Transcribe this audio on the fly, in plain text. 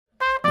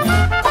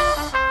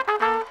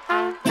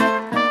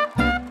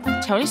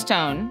Toni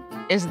Stone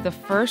is the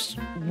first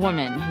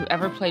woman who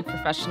ever played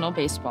professional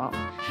baseball.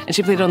 And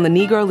she played on the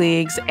Negro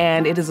Leagues,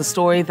 and it is a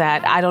story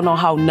that I don't know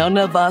how none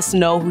of us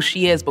know who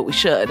she is, but we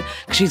should.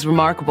 She's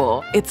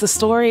remarkable. It's a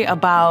story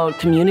about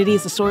community.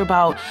 It's a story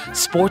about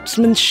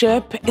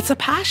sportsmanship. It's a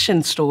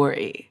passion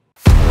story.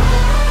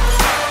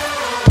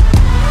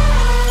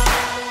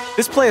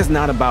 This play is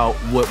not about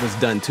what was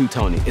done to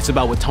Toni. It's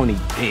about what Toni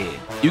did.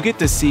 You get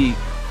to see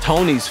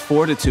Toni's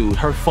fortitude.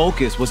 Her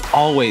focus was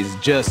always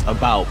just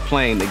about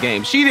playing the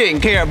game. She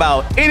didn't care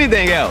about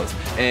anything else.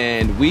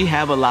 And we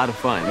have a lot of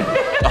fun.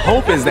 The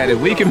hope is that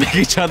if we can make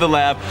each other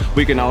laugh,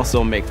 we can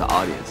also make the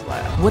audience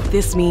laugh. What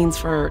this means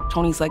for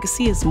Toni's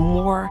legacy is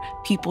more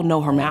people know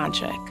her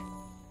magic.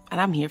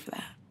 And I'm here for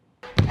that.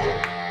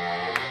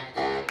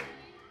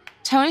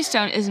 Toni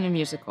Stone isn't a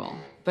musical,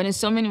 but in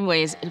so many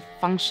ways, it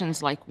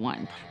functions like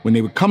one. When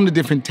they would come to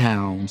different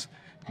towns,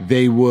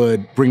 they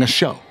would bring a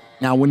show.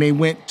 Now, when they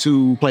went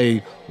to play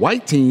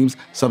white teams,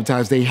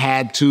 sometimes they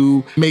had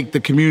to make the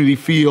community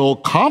feel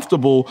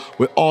comfortable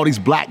with all these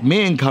black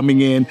men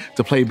coming in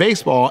to play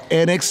baseball,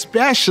 and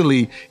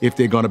especially if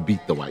they're gonna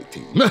beat the white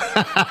team.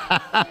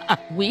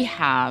 We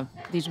have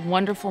these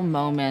wonderful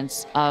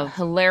moments of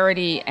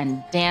hilarity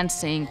and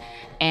dancing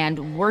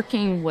and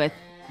working with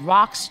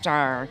rock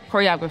star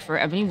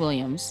choreographer Ebony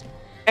Williams.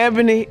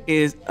 Ebony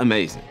is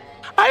amazing.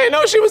 I didn't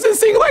know she was in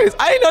Single Ladies.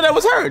 I didn't know that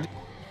was her.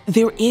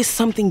 There is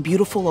something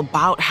beautiful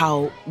about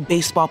how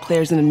baseball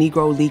players in the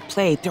Negro League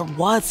played. There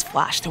was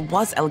flash, there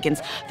was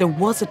elegance, there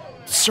was a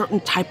certain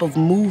type of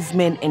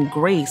movement and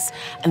grace,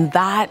 and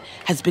that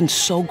has been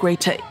so great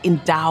to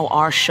endow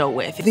our show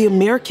with. The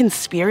American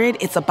spirit,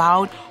 it's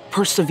about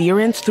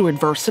perseverance through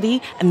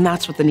adversity, and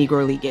that's what the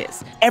Negro League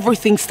is.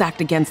 Everything stacked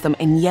against them,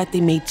 and yet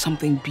they made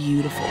something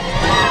beautiful.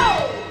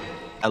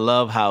 I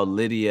love how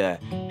Lydia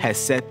has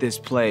set this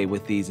play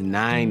with these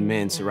 9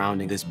 men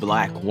surrounding this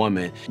black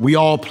woman. We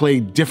all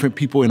play different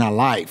people in our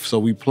life. So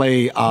we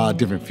play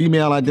different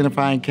female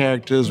identifying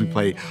characters, we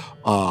play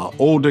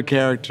older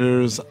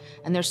characters.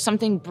 And there's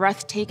something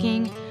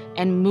breathtaking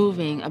and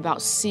moving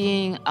about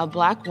seeing a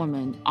black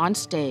woman on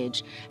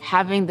stage,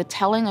 having the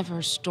telling of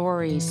her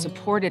story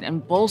supported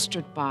and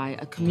bolstered by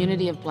a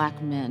community of black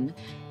men.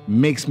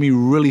 Makes me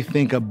really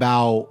think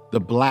about the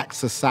black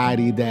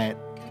society that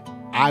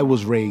I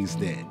was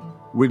raised in.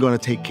 We're gonna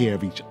take care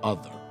of each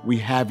other. We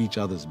have each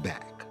other's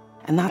back.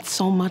 And that's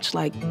so much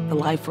like the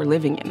life we're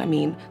living in. I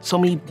mean, so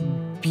many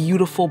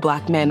beautiful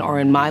black men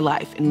are in my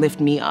life and lift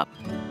me up.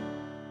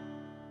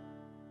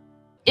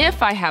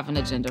 If I have an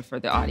agenda for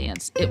the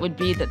audience, it would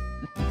be that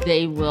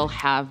they will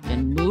have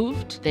been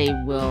moved, they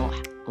will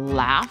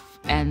laugh,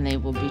 and they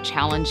will be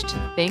challenged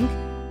to think.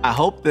 I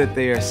hope that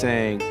they are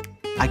saying,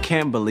 I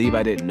can't believe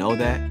I didn't know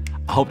that.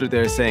 I hope that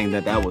they're saying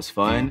that that was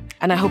fun.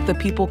 And I hope that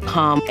people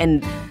come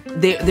and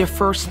their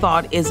first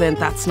thought isn't,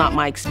 that's not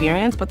my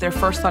experience, but their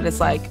first thought is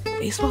like,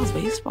 baseball is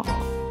baseball.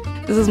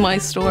 This is my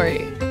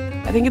story.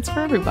 I think it's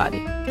for everybody.